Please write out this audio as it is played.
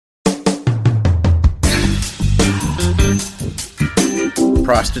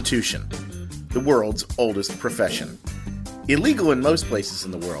Prostitution, the world's oldest profession. Illegal in most places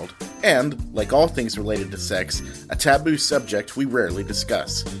in the world, and, like all things related to sex, a taboo subject we rarely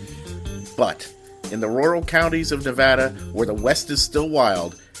discuss. But, in the rural counties of Nevada, where the West is still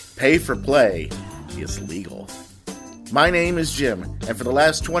wild, pay for play is legal. My name is Jim, and for the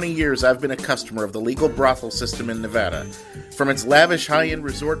last 20 years I've been a customer of the legal brothel system in Nevada. From its lavish high-end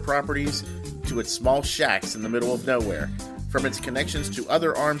resort properties to its small shacks in the middle of nowhere. From its connections to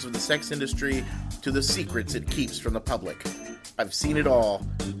other arms of the sex industry to the secrets it keeps from the public. I've seen it all,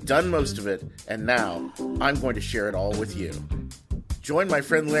 done most of it, and now I'm going to share it all with you. Join my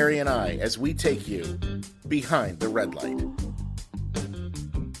friend Larry and I as we take you behind the red light.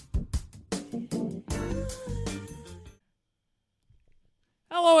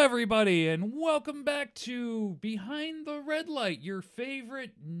 Hello, everybody, and welcome back to Behind the Red Light, your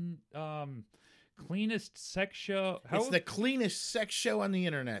favorite, cleanest sex show. It's the cleanest sex show on the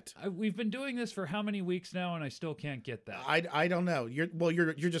internet. We've been doing this for how many weeks now, and I still can't get that. I don't know. You're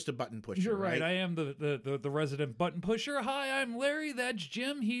just a button pusher. You're right. I am the resident button pusher. Hi, I'm Larry. That's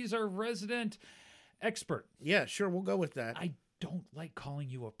Jim. He's our resident expert. Yeah, sure. We'll go with that. I don't like calling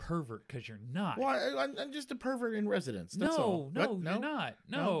you a pervert because you're not. Well, I'm just a pervert in residence. That's all. No, you're not.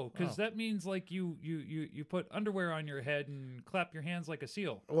 No, because that means like you put underwear on your head and clap your hands like a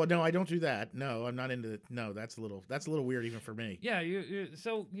seal. Well, no, I don't do that. No, I'm not into it. No, that's a little weird even for me. Yeah,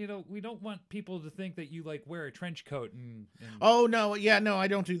 so we don't want people to think that you like wear a trench coat and Oh no, yeah, no, I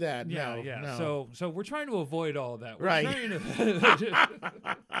don't do that. Yeah, no, yeah. No. So we're trying to avoid all of that. Right.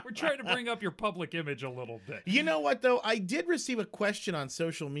 We're trying to bring up your public image a little bit. You know what though? I did receive a question on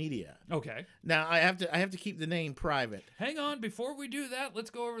social media. Okay. Now I have to keep the name private. Hang on, before we do that, let's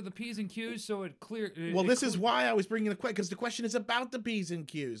go over the P's and Q's so it clear. Well, this is why I was bringing the question, because the question is about the P's and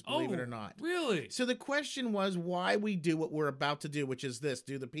Q's, believe it or not. Really? So the question was why we do what we're about to do, which is this: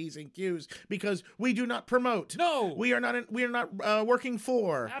 do the P's and Q's, because we do not promote. No, we are not working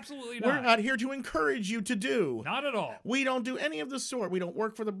for. Absolutely not. We're not here to encourage you to do. Not at all. We don't do any of the sort. We don't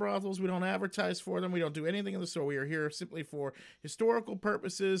work for the brothels. We don't advertise for them. We don't do anything of the sort. We are here simply for historical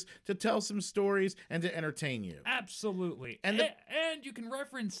purposes, to tell some stories and to entertain you. Absolutely. And you can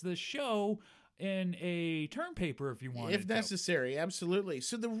reference the show in a term paper if you want. If necessary, absolutely.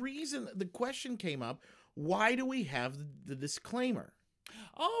 So the question came up, why do we have the disclaimer?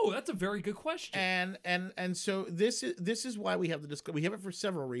 Oh, that's a very good question. And so this is why we have the disclaimer. We have it for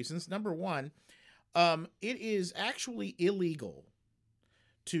several reasons. Number one, it is actually illegal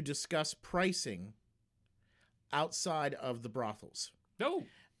to discuss pricing outside of the brothels. No.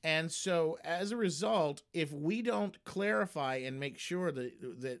 And so, as a result, if we don't clarify and make sure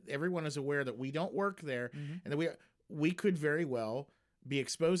that everyone is aware that we don't work there, and that we could very well be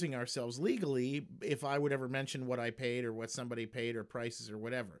exposing ourselves legally if I would ever mention what I paid or what somebody paid or prices or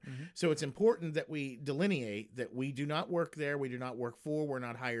whatever. So it's important that we delineate that we do not work there, we do not work for, we're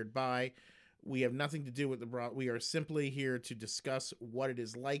not hired by, we have nothing to do with the brothel. We are simply here to discuss what it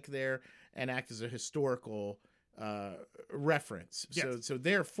is like there and act as a historical reference. Yes. So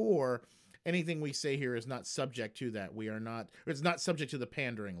therefore, anything we say here is not subject to that. It's not subject to the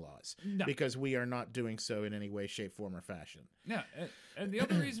pandering laws. No. Because we are not doing so in any way, shape, form, or fashion. Yeah, and the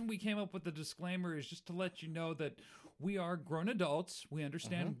other reason we came up with the disclaimer is just to let you know that we are grown adults. We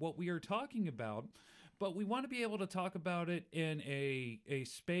understand what we are talking about, but we want to be able to talk about it in a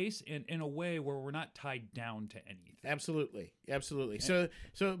space and in a way where we're not tied down to anything. Absolutely.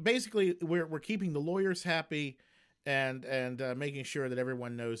 So basically, we're keeping the lawyers happy and making sure that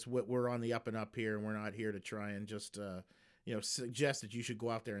everyone knows what we're on the up and up here, and we're not here to try and just suggest that you should go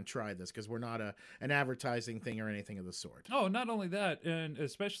out there and try this, because we're not an advertising thing or anything of the sort. Oh, not only that, and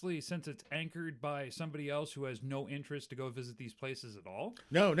especially since it's anchored by somebody else who has no interest to go visit these places at all.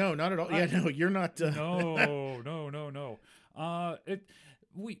 No, not at all. No, you're not. No.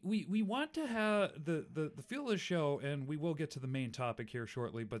 We want to have the feel of the show, and we will get to the main topic here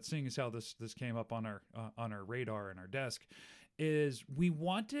shortly. But seeing as how this came up on our radar and our desk, is we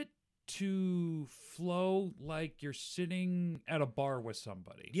want it to flow like you're sitting at a bar with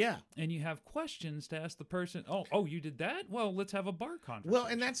somebody. Yeah. And you have questions to ask the person. Oh, you did that? Well, let's have a bar conversation. Well,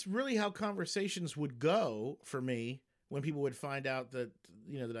 and that's really how conversations would go for me when people would find out that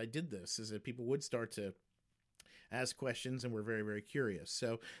that I did this, is that people would start to ask questions, and we're very, very curious.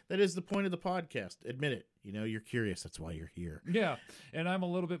 So that is the point of the podcast. Admit it. You're curious. That's why you're here. Yeah. And I'm a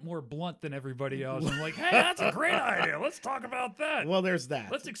little bit more blunt than everybody else. I'm like, hey, that's a great idea. Let's talk about that. Well, there's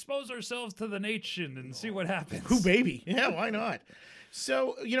that. Let's expose ourselves to the nation and see what happens. Ooh, baby. Yeah, why not?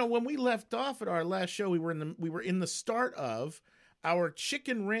 So, when we left off at our last show, we were in the start of our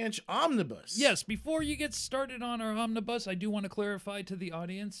Chicken Ranch Omnibus. Yes, before you get started on our omnibus, I do want to clarify to the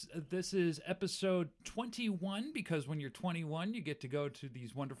audience, this is episode 21, because when you're 21, you get to go to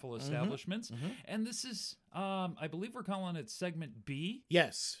these wonderful establishments. And this is, I believe we're calling it segment B.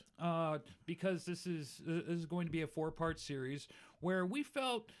 Yes. Because this is going to be a 4-part series where we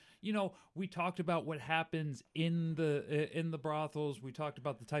felt, we talked about what happens in the brothels. We talked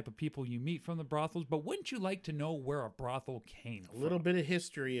about the type of people you meet from the brothels. But wouldn't you like to know where a brothel came from? A little bit of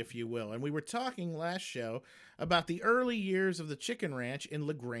history, if you will. And we were talking last show about the early years of the Chicken Ranch in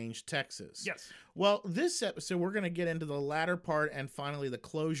LaGrange, Texas. Yes. Well, this episode, we're going to get into the latter part and finally the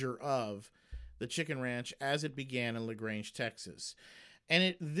closure of the Chicken Ranch as it began in LaGrange, Texas.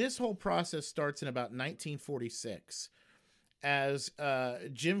 And this whole process starts in about 1946. As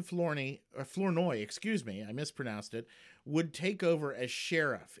Jim Flournoy, I mispronounced it, would take over as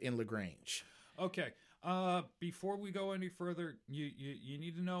sheriff in LaGrange. Okay. Before we go any further, you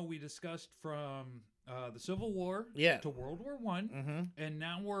need to know we discussed from the Civil War to World War I, and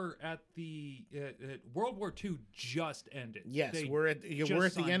now we're at the World War II just ended. Yes, we're at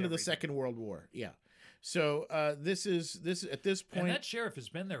the end of the Second World War. Yeah. So this is at this point. And that sheriff has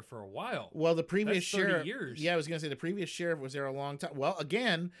been there for a while. Well, the previous sheriff, 30 years. Yeah, I was going to say the previous sheriff was there a long time. Well,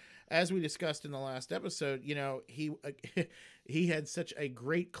 again, as we discussed in the last episode, he had such a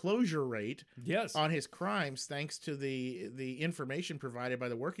great closure rate on his crimes thanks to the information provided by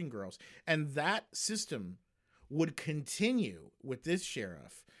the working girls, and that system would continue with this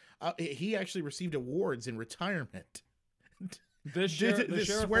sheriff. He actually received awards in retirement.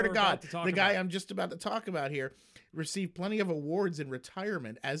 Swear to God, the guy I'm just about to talk about here received plenty of awards in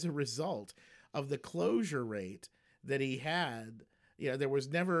retirement as a result of the closure rate that he had. There was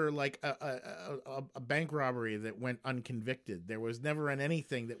never like a bank robbery that went unconvicted. There was never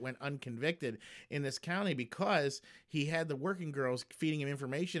anything that went unconvicted in this county because he had the working girls feeding him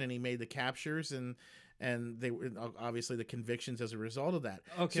information, and he made the captures and they were obviously the convictions as a result of that.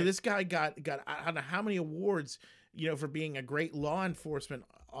 Okay. So this guy got I don't know how many awards, for being a great law enforcement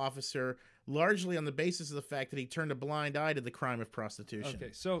officer, largely on the basis of the fact that he turned a blind eye to the crime of prostitution.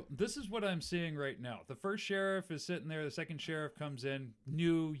 Okay, so this is what I'm seeing right now. The first sheriff is sitting there. The second sheriff comes in,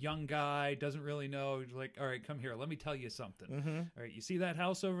 new, young guy, doesn't really know. He's like, all right, come here. Let me tell you something. All right, you see that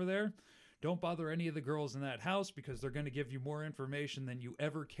house over there? Don't bother any of the girls in that house because they're going to give you more information than you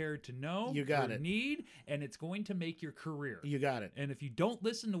ever cared to know. You got it. Need, and it's going to make your career. You got it. And if you don't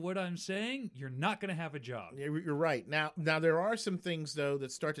listen to what I'm saying, you're not going to have a job. You're right. Now there are some things though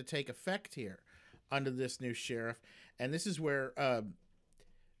that start to take effect here under this new sheriff, and this is where I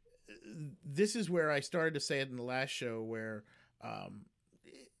started to say it in the last show, where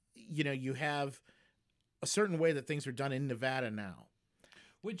you have a certain way that things are done in Nevada now.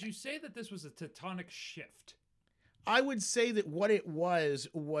 Would you say that this was a tectonic shift? I would say that what it was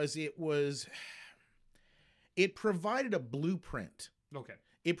it provided a blueprint. Okay.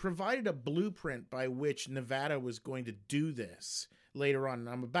 It provided a blueprint by which Nevada was going to do this later on. And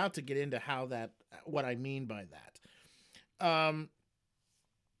I'm about to get into what I mean by that.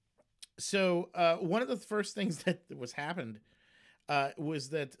 So one of the first things that happened was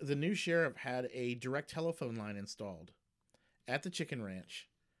that the new sheriff had a direct telephone line installed at the Chicken Ranch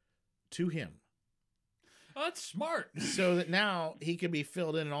to him. Oh, that's smart. So that now he can be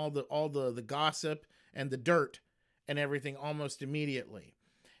filled in all the gossip and the dirt and everything almost immediately.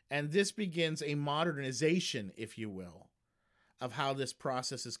 And this begins a modernization, if you will, of how this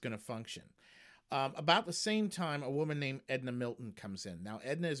process is going to function. About the same time, a woman named Edna Milton comes in. Now,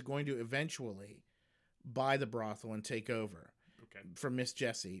 Edna is going to eventually buy the brothel and take over from Miss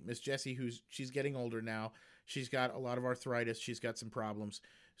Jessie. Miss Jessie, she's getting older now. She's got a lot of arthritis. She's got some problems.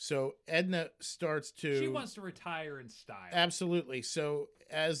 So Edna starts to... She wants to retire in style. Absolutely. So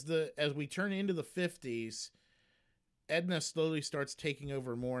as we turn into the 50s, Edna slowly starts taking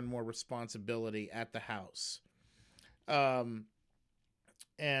over more and more responsibility at the house. And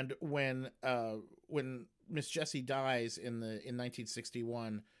when Miss Jessie dies in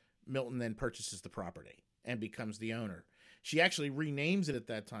 1961, Milton then purchases the property and becomes the owner. She actually renames it at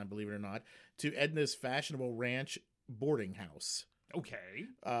that time, believe it or not, to Edna's Fashionable Ranch Boarding House. Okay.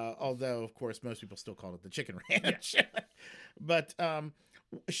 Although, of course, most people still call it the Chicken Ranch. Yeah. But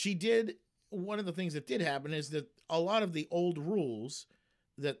she did... One of the things that did happen is that a lot of the old rules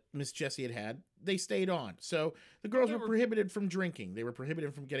that Miss Jessie had, they stayed on. So the girls were prohibited from drinking. They were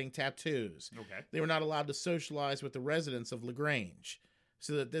prohibited from getting tattoos. Okay. They were not allowed to socialize with the residents of LaGrange.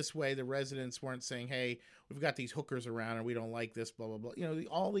 So that this way the residents weren't saying, hey, we've got these hookers around and we don't like this, blah, blah, blah. You know,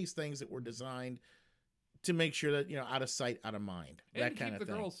 all these things that were designed to make sure that, out of sight, out of mind, And that to kind keep of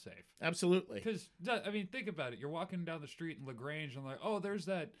the thing. girls safe. Absolutely. Because, think about it. You're walking down the street in LaGrange and like, oh, there's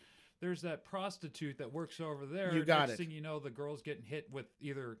that prostitute that works over there. You got Next it. thing you know, the girl's getting hit with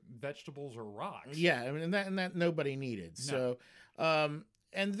either vegetables or rocks. Yeah, I mean, and that nobody needed. So, and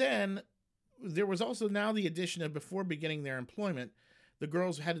then there was also now the addition of, before beginning their employment, the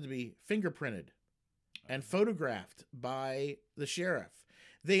girls had to be fingerprinted and photographed by the sheriff.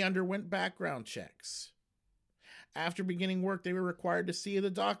 They underwent background checks. After beginning work, they were required to see the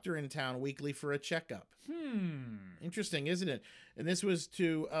doctor in town weekly for a checkup. Interesting, isn't it? And this was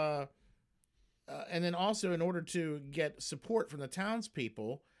to, and then also in order to get support from the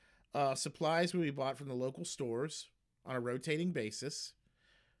townspeople, supplies would be bought from the local stores on a rotating basis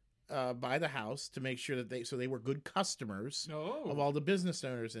by the house to make sure that they were good customers of all the business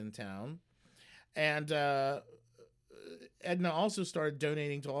owners in town. And Edna also started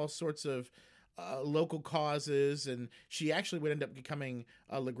donating to all sorts of local causes, and she actually would end up becoming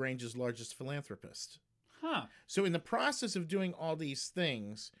LaGrange's largest philanthropist. Huh. So in the process of doing all these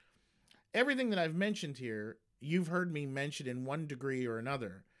things, everything that I've mentioned here, you've heard me mention in one degree or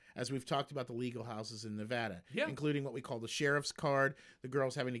another, as we've talked about the legal houses in Nevada, including what we call the sheriff's card, the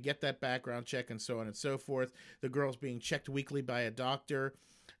girls having to get that background check, and so on and so forth, the girls being checked weekly by a doctor,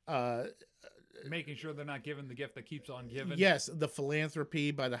 making sure they're not given the gift that keeps on giving. Yes, the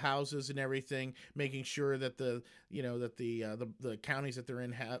philanthropy by the houses and everything, making sure that the counties that they're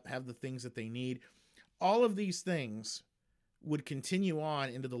in have the things that they need. All of these things would continue on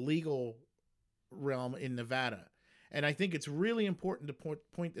into the legal realm in Nevada. And I think it's really important to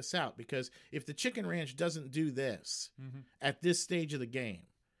point this out, because if the Chicken Ranch doesn't do this at this stage of the game,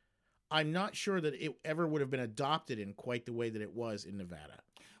 I'm not sure that it ever would have been adopted in quite the way that it was in Nevada.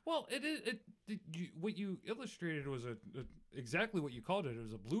 Well, what you illustrated was exactly what you called it. It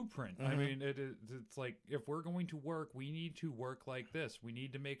was a blueprint. I mean, it's like, if we're going to work, we need to work like this. We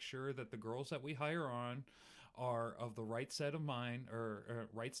need to make sure that the girls that we hire on are of the right set of mind, or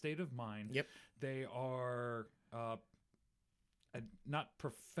right state of mind. Yep. They are not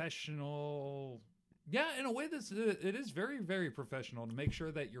professional. Yeah, in a way, it is very, very professional to make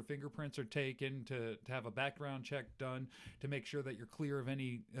sure that your fingerprints are taken, to have a background check done, to make sure that you're clear of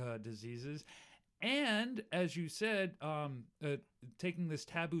any diseases. And as you said, taking this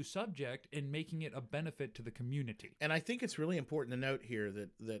taboo subject and making it a benefit to the community. And I think it's really important to note here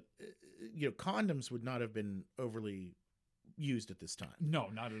that condoms would not have been overly used at this time. No,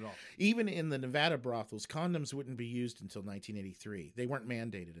 not at all. Even in the Nevada brothels, condoms wouldn't be used until 1983. They weren't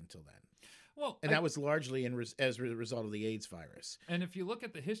mandated until then. Well, and that was largely as a result of the AIDS virus. And if you look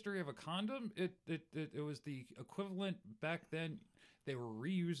at the history of a condom, it was the equivalent back then. They were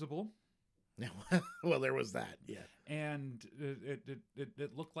reusable. Well, there was that, yeah. And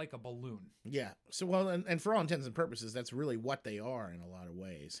it looked like a balloon. Yeah. So, well, and for all intents and purposes, that's really what they are in a lot of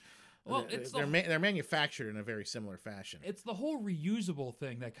ways. Well, they're manufactured in a very similar fashion. It's the whole reusable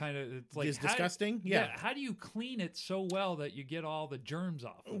thing that kind of, it's like, is disgusting. Yeah. How do you clean it so well that you get all the germs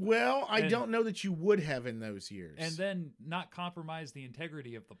off of it? Well, I don't know that you would have in those years. And then not compromise the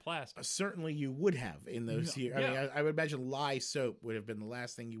integrity of the plastic. Certainly you would have in those years. Yeah. I mean, I would imagine lye soap would have been the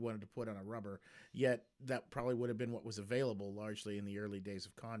last thing you wanted to put on a rubber, yet that probably would have been what was available largely in the early days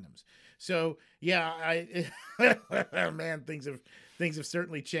of condoms. So, yeah, man, things have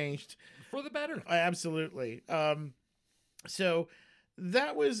certainly changed. For the better. Absolutely. So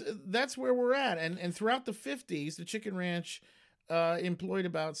that's where we're at. And throughout the 50s, the Chicken Ranch employed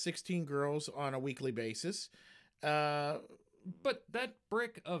about 16 girls on a weekly basis. But that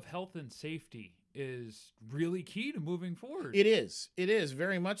brick of health and safety is really key to moving forward. It is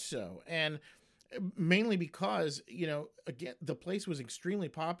very much so. And mainly because, again, the place was extremely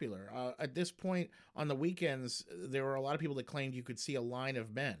popular. At this point on the weekends, there were a lot of people that claimed you could see a line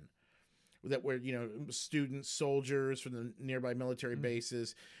of men that were, students, soldiers from the nearby military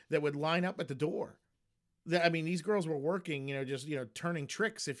bases that would line up at the door. I mean, these girls were working, just, turning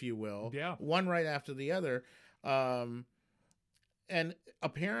tricks, if you will. Yeah. One right after the other. And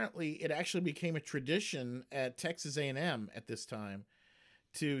apparently it actually became a tradition at Texas A&M at this time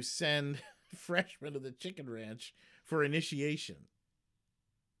to send freshmen to the Chicken Ranch for initiation.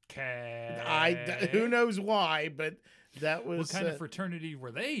 Okay. Who knows why, but that was... What kind of fraternity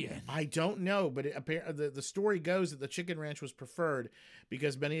were they in? I don't know, but the story goes that the Chicken Ranch was preferred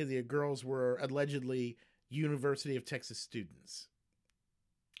because many of the girls were allegedly University of Texas students.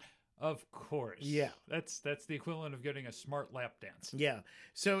 Of course. Yeah. That's the equivalent of getting a smart lap dance. Yeah.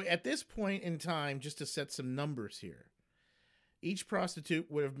 So at this point in time, just to set some numbers here, each prostitute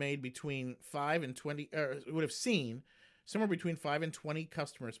would have made between 5 and 20, would have seen somewhere between 5 and 20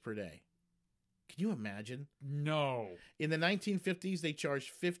 customers per day. Can you imagine? No. In the 1950s, they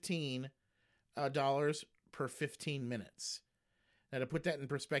charged $15 per 15 minutes. Now, to put that in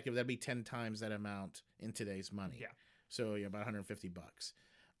perspective, that'd be 10 times that amount in today's money. Yeah. So, yeah, about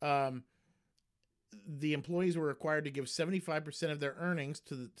 $150. The employees were required to give 75% of their earnings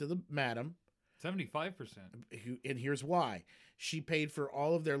to the madam. 75%. And here's why. She paid for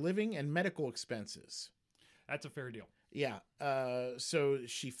all of their living and medical expenses. That's a fair deal. Yeah. So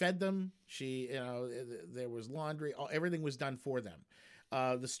she fed them. There was laundry. Everything was done for them.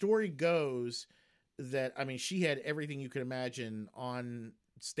 The story goes that, I mean, she had everything you could imagine on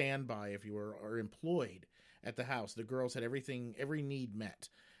standby if you were or employed at the house. The girls had everything, every need met.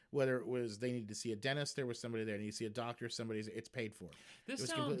 Whether it was they needed to see a dentist, there was somebody there. They needed to see a doctor, it's paid for. It was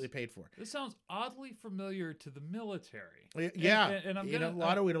completely paid for. This sounds oddly familiar to the military. Yeah, and I'm in a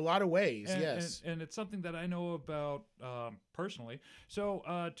lot of ways, yes. And it's something that I know about personally.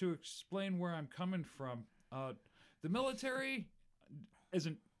 So to explain where I'm coming from, the military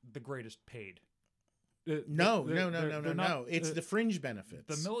isn't the greatest paid. No. It's the fringe benefits.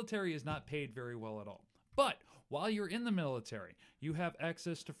 The military is not paid very well at all. But while you're in the military, you have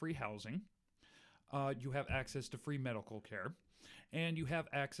access to free housing, you have access to free medical care, and you have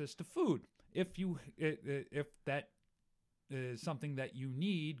access to food. If that is something that you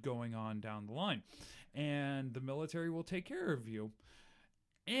need going on down the line, and the military will take care of you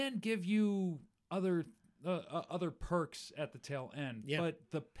and give you other perks at the tail end. Yeah. But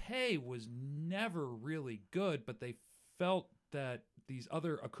the pay was never really good. But they felt that these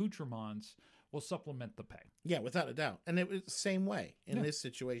other accoutrements will supplement the pay. Yeah, without a doubt. And it was the same way in this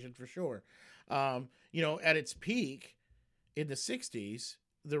situation for sure. At its peak in the 60s,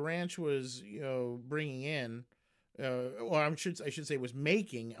 the ranch was, bringing in, I should say was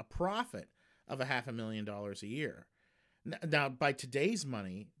making a profit of $500,000 a year. Now, by today's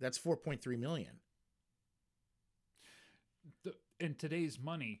money, that's $4.3 million. In today's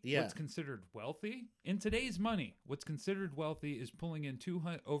money, yeah. What's considered wealthy? In today's money, what's considered wealthy is pulling in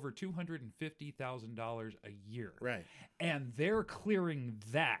over $250,000 a year. Right. And they're clearing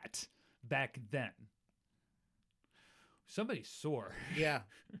that back then. Somebody's sore. Yeah.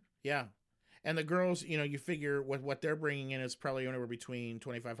 Yeah. And the girls, you figure what they're bringing in is probably anywhere between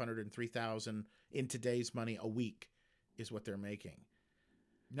 $2,500 and $3,000 in today's money a week is what they're making.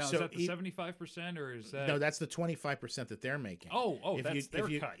 Now, is that the 75% or is that... No, that's the 25% that they're making. That's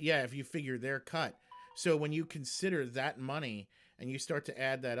their cut. Yeah, if you figure their cut. So when you consider that money and you start to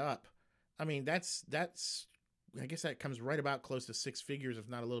add that up, I mean, that's I guess that comes right about close to six figures, if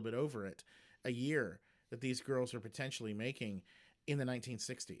not a little bit over it, a year that these girls are potentially making in the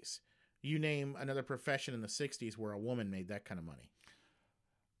 1960s. You name another profession in the 60s where a woman made that kind of money.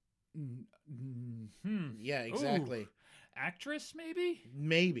 Yeah, exactly. Ooh. Actress, maybe?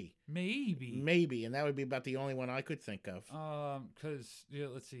 Maybe. And that would be about the only one I could think of. Because,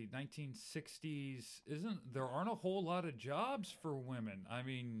 let's see, 1960s, there aren't a whole lot of jobs for women. I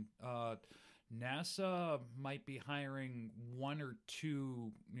mean, NASA might be hiring one or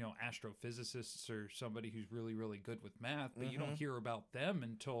two, astrophysicists or somebody who's really, really good with math, but you don't hear about them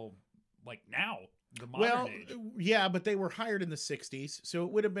until, now. The modern age. Yeah, but they were hired in the 60s, so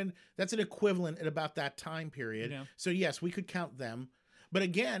it would have been, that's an equivalent at about that time period. Yeah. So yes, we could count them. But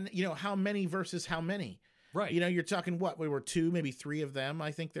again, how many versus how many? Right. You're talking we were two, maybe three of them,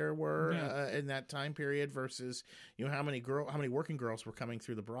 I think there were in that time period versus, how many working girls were coming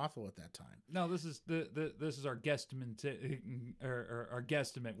through the brothel at that time. No, this is this is our guesstimate, our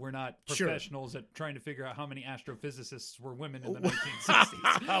guesstimate. We're not professionals at trying to figure out how many astrophysicists were women in the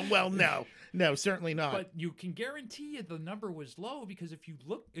 1960s. Well, no, certainly not. But you can guarantee the number was low because if you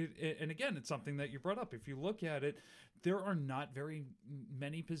look, and again, it's something that you brought up. If you look at it, there are not very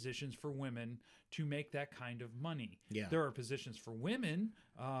many positions for women to make that kind of money. Yeah. There are positions for women,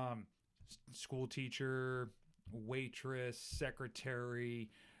 school teacher, waitress, secretary.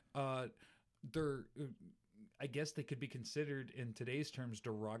 I guess they could be considered in today's terms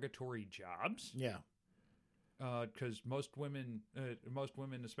derogatory jobs. Yeah. Because most women,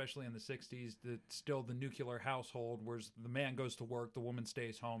 especially in the 60s, that's still the nuclear household, where the man goes to work, the woman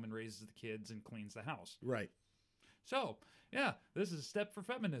stays home and raises the kids and cleans the house. Right. So, yeah, this is a step for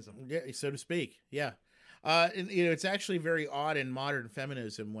feminism. Yeah, so to speak. Yeah. And, it's actually very odd in modern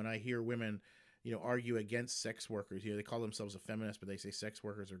feminism when I hear women, argue against sex workers. They call themselves a feminist, but they say sex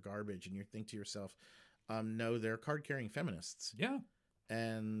workers are garbage. And you think to yourself, no, they're card-carrying feminists. Yeah.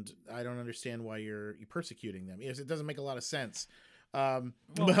 And I don't understand why you're persecuting them. It doesn't make a lot of sense.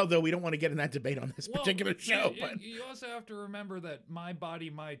 Though we don't want to get in that debate on this particular show. But you also have to remember that my body,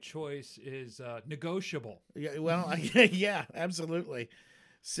 my choice is negotiable. Yeah, well, yeah, absolutely.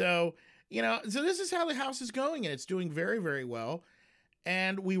 So, So this is how the house is going, and it's doing very, very well.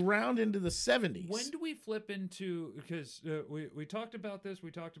 And we round into the 70s. When do we flip into, because we talked about this, we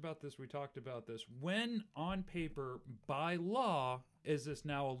talked about this. When on paper, by law, is this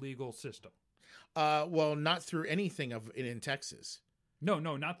now a legal system? Well, not through anything in Texas. No,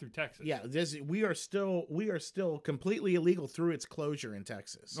 not through Texas. Yeah, we are still completely illegal through its closure in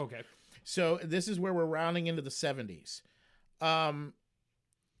Texas. Okay. So this is where we're rounding into the 70s.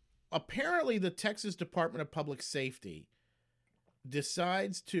 Apparently, the Texas Department of Public Safety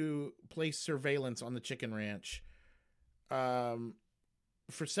decides to place surveillance on the chicken ranch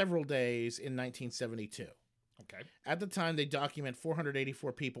for several days in 1972. Okay. At the time, they document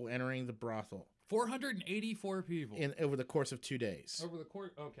 484 people entering the brothel. 484 people. Over the course of 2 days.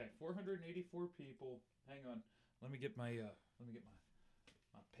 Okay, 484 people. Hang on. Let me get my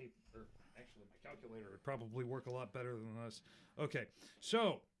paper. Actually, my calculator would probably work a lot better than this. Okay,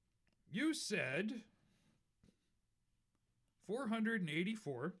 so you said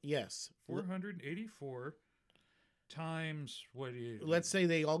 484. Yes. 484 times, what do you... Let's say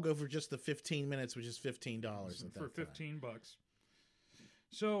they all go for just the 15 minutes, which is $15 at that for time. $15.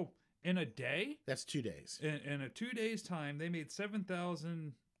 So in a day, that's 2 days. In a 2 days time, they made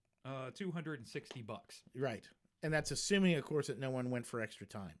 $7,260. Right, and that's assuming, of course, that no one went for extra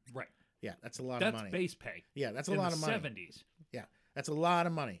time. Right. Yeah, that's a lot of money. That's base pay. Yeah, that's a lot of money. In the 70s. Yeah, that's a lot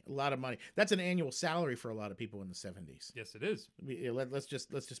of money. A lot of money. That's an annual salary for a lot of people in the 70s. Yes, it is. Let's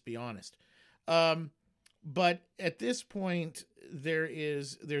just be honest. But at this point,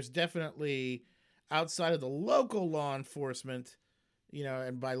 there's definitely, outside of the local law enforcement,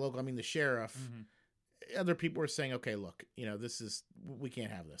 and by local I mean the sheriff, other people are saying, okay, look, we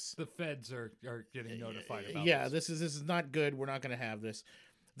can't have this. The feds are getting notified about yeah, this is not good. We're not going to have this.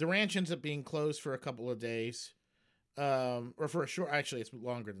 The ranch ends up being closed for a couple of days. Or for a short, actually it's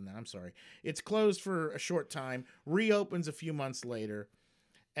longer than that. I'm sorry. It's closed for a short time, reopens a few months later.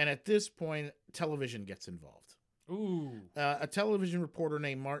 And at this point, television gets involved. Ooh. A television reporter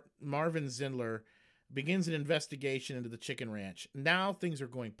named Marvin Zindler begins an investigation into the chicken ranch. Now things are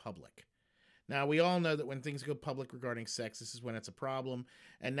going public. Now, we all know that when things go public regarding sex, this is when it's a problem.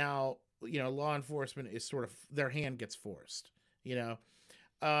 And now, law enforcement is sort of, their hand gets forced,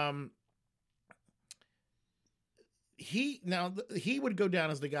 He would go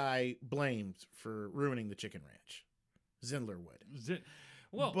down as the guy blamed for ruining the chicken ranch. Zindler would.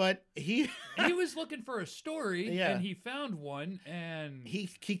 Well, but he was looking for a story, yeah. and he found one, and he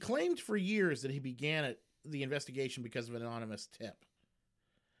claimed for years that he began the investigation because of an anonymous tip.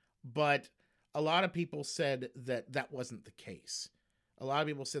 But a lot of people said that wasn't the case. A lot of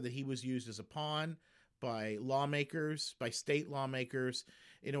people said that he was used as a pawn by lawmakers, by state lawmakers,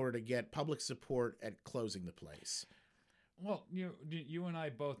 in order to get public support at closing the place. Well, you and I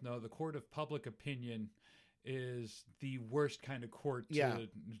both know the court of public opinion is the worst kind of court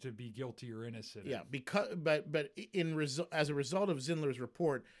to be guilty or innocent. Yeah, but as a result of Zindler's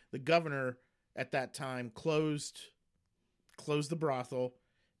report, the governor at that time closed the brothel.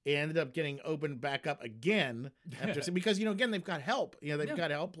 It ended up getting opened back up again after because again they've got help. They've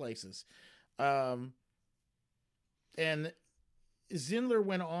got help places, and Zindler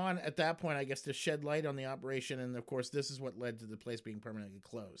went on at that point, I guess, to shed light on the operation, and of course, this is what led to the place being permanently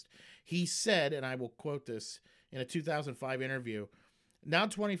closed. He said, and I will quote this in a 2005 interview, "Now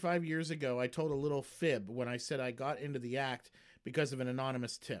 25 years ago, I told a little fib when I said I got into the act because of an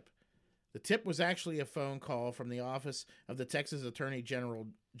anonymous tip. The tip was actually a phone call from the office of the Texas Attorney General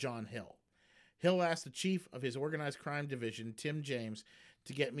John Hill. Hill asked the chief of his organized crime division, Tim James,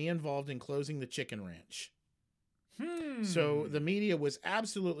 to get me involved in closing the chicken ranch." So the media was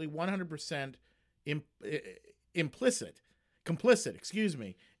absolutely 100% complicit,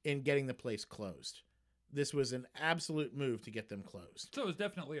 in getting the place closed. This was an absolute move to get them closed. So it was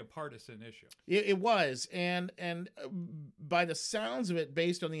definitely a partisan issue. It was, and by the sounds of it,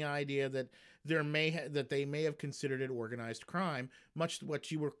 based on the idea that that they may have considered it organized crime, much to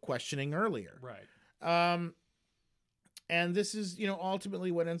what you were questioning earlier. Right. And this is ultimately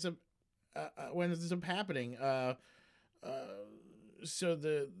what ends up happening. So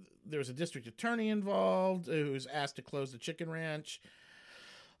there's a district attorney involved who's asked to close the chicken ranch.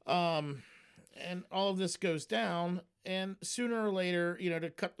 And all of this goes down, and sooner or later, to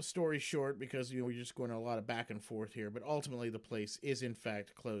cut the story short, because we're just going a lot of back and forth here, but ultimately the place is in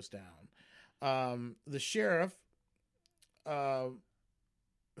fact closed down. The sheriff,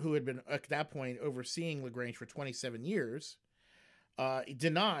 who had been at that point overseeing LaGrange for 27 years,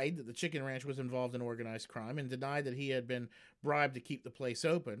 denied that the Chicken Ranch was involved in organized crime and denied that he had been bribed to keep the place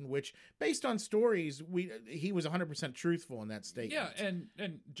open, which, based on stories, he was 100% truthful in that statement. Yeah,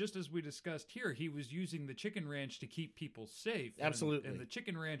 and just as we discussed here, he was using the Chicken Ranch to keep people safe. Absolutely. And the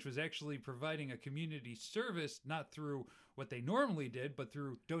Chicken Ranch was actually providing a community service, not through what they normally did, but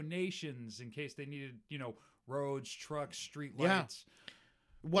through donations in case they needed, roads, trucks, street lights.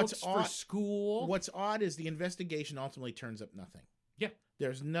 What's books for school. What's odd is the investigation ultimately turns up nothing. Yeah.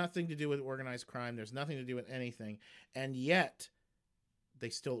 There's nothing to do with organized crime. There's nothing to do with anything. And yet, they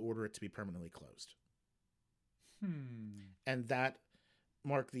still order it to be permanently closed. And that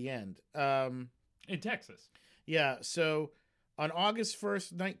marked the end. In Texas. Yeah. So, on August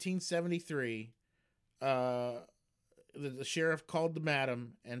 1st, 1973, the sheriff called the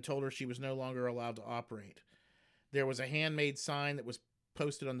madam and told her she was no longer allowed to operate. There was a handmade sign that was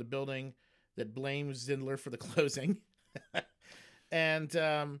posted on the building that blames Zindler for the closing. And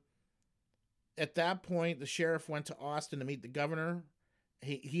at that point, the sheriff went to Austin to meet the governor.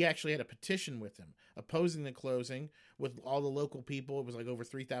 He actually had a petition with him opposing the closing with all the local people. It was like over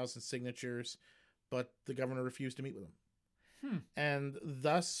 3,000 signatures, but the governor refused to meet with him. And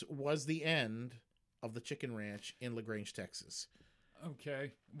thus was the end of the Chicken Ranch in LaGrange, Texas.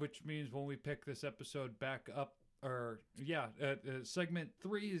 Okay, which means when we pick this episode back up, segment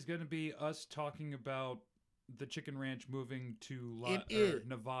 3 is going to be us talking about the Chicken Ranch moving to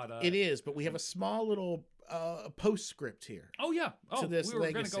Nevada. It is, but we have a small little postscript here. Oh, yeah. To this we were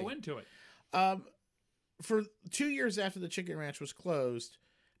going to legacy. go into it. For 2 years after the Chicken Ranch was closed,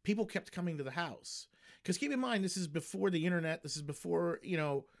 people kept coming to the house. Because keep in mind, this is before the internet. This is before,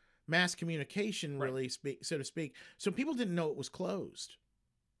 mass communication, really, so to speak. So people didn't know it was closed.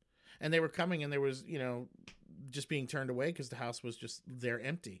 And they were coming and there was, just being turned away because the house was just there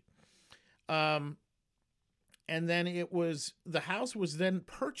empty. And then the house was then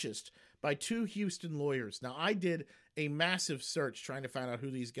purchased by 2 Houston lawyers. Now, I did a massive search trying to find out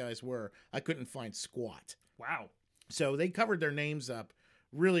who these guys were. I couldn't find squat. Wow. So they covered their names up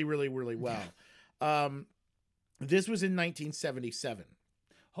really, really, really well. This was in 1977.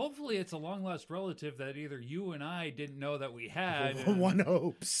 Hopefully it's a long-lost relative that either you and I didn't know that we had. One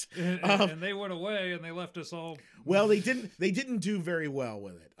hopes. And they went away and they left us all. Well, they didn't do very well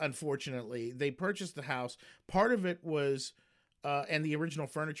with it, unfortunately. They purchased the house. Part of it was, and the original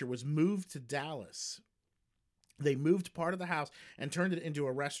furniture was moved to Dallas. They moved part of the house and turned it into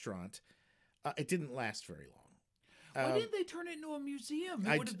a restaurant. It didn't last very long. Why didn't they turn it into a museum?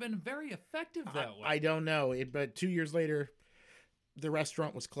 It would have been very effective that way. I don't know. But 2 years later, the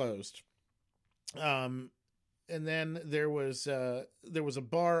restaurant was closed. And then there was a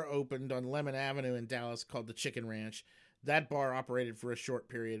bar opened on Lemon Avenue in Dallas called the Chicken Ranch. That bar operated for a short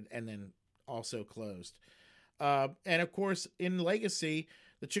period and then also closed. And of course, in legacy,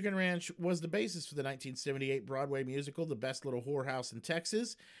 the Chicken Ranch was the basis for the 1978 Broadway musical, The Best Little Whorehouse in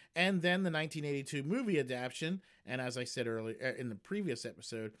Texas, and then the 1982 movie adaptation. And as I said earlier in the previous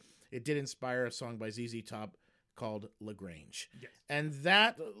episode, it did inspire a song by ZZ Top called LaGrange. Yes. And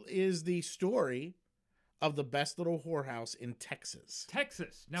that is the story of the Best Little Whorehouse in Texas.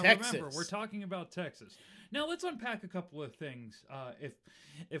 Texas. Now Texas. Remember, we're talking about Texas. Now let's unpack a couple of things,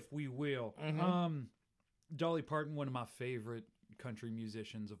 if we will. Mm-hmm. Dolly Parton, one of my favorite country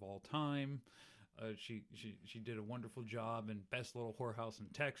musicians of all time. She did a wonderful job in Best Little Whorehouse in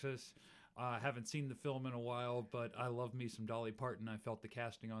Texas. I haven't seen the film in a while, but I love me some Dolly Parton. I felt the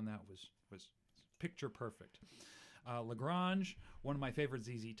casting on that was picture perfect. LaGrange, one of my favorite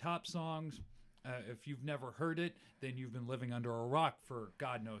ZZ Top songs. If you've never heard it, then you've been living under a rock for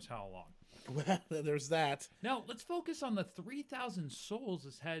God knows how long. Well, there's that. Now, let's focus on the 3,000 souls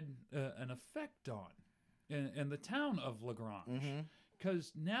this had an effect on in the town of LaGrange.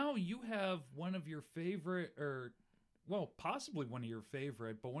 Because now you have one of your favorite, or, well, possibly one of your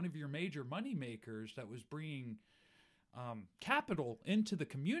favorite, but one of your major money makers that was bringing capital into the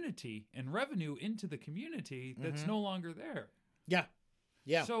community and revenue into the community that's no longer there. Yeah.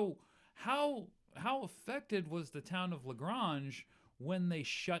 Yeah. So how affected was the town of LaGrange when they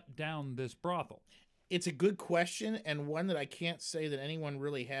shut down this brothel? It's a good question, and one that I can't say that anyone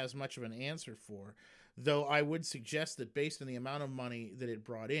really has much of an answer for, though I would suggest that based on the amount of money that it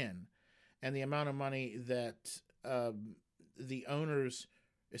brought in and the amount of money that the owners,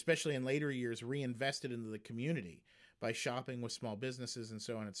 especially in later years, reinvested into the community by shopping with small businesses and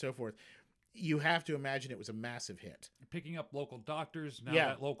so on and so forth, you have to imagine it was a massive hit. Picking up local doctors. Now Yeah.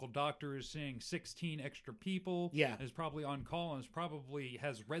 that local doctor is seeing 16 extra people. Yeah. Is probably on call and probably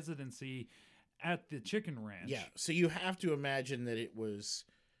has residency at the Chicken Ranch. Yeah. So you have to imagine that it was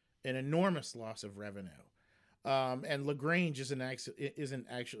an enormous loss of revenue. And LaGrange isn't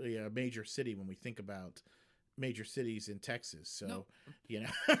actually a major city when we think about major cities in Texas. So, No.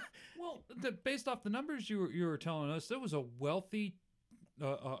 Well, based off the numbers you were telling us, there was a wealthy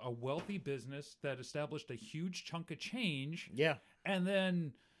business that established a huge chunk of change, yeah, and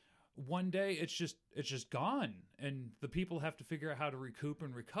then one day it's just gone, and the people have to figure out how to recoup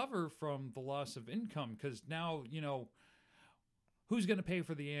and recover from the loss of income, because now who's going to pay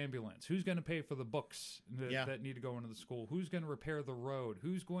for the ambulance, who's going to pay for the books that need to go into the school, who's going to repair the road,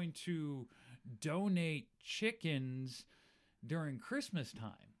 who's going to donate chickens during Christmas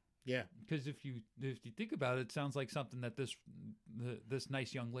time. yeah, Because if you think about it, it sounds like something that this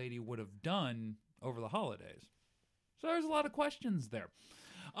nice young lady would have done over the holidays. So there's a lot of questions there.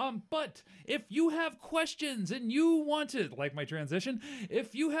 But if you have questions and you want to, like my transition,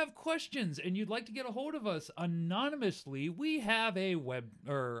 if you have questions and you'd like to get a hold of us anonymously, we have a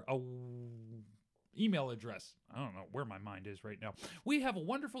email address. I don't know where my mind is right now. We have a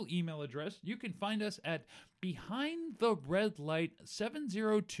wonderful email address. You can find us at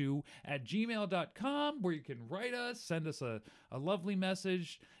behindtheredlight702@gmail.com, where you can write us, send us a lovely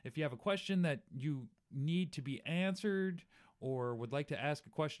message. If you have a question that you need to be answered or would like to ask a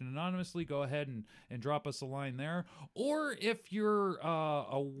question anonymously, go ahead and drop us a line there. Or if you're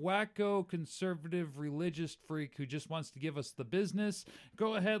a wacko conservative religious freak who just wants to give us the business,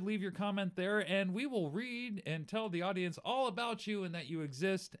 go ahead, leave your comment there, and we will read and tell the audience all about you and that you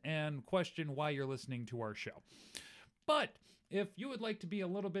exist and question why you're listening to our show. But if you would like to be a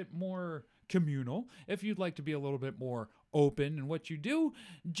little bit more communal, if you'd like to be a little bit more open in what you do,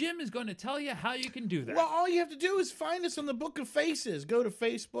 Jim is going to tell you how you can do that. Well, all you have to do is find us on the Book of Faces. Go to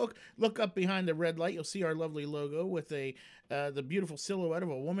Facebook, look up Behind the Red Light. You'll see our lovely logo with the beautiful silhouette of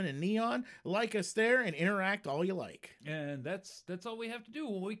a woman in neon. Like us there and interact all you like. And that's all we have to do.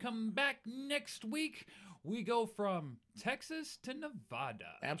 When we come back next week, we go from Texas to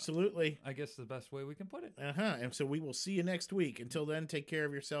Nevada. Absolutely. I guess the best way we can put it. And so we will see you next week. Until then, take care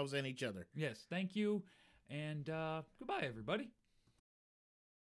of yourselves and each other. Yes, thank you. And goodbye, everybody.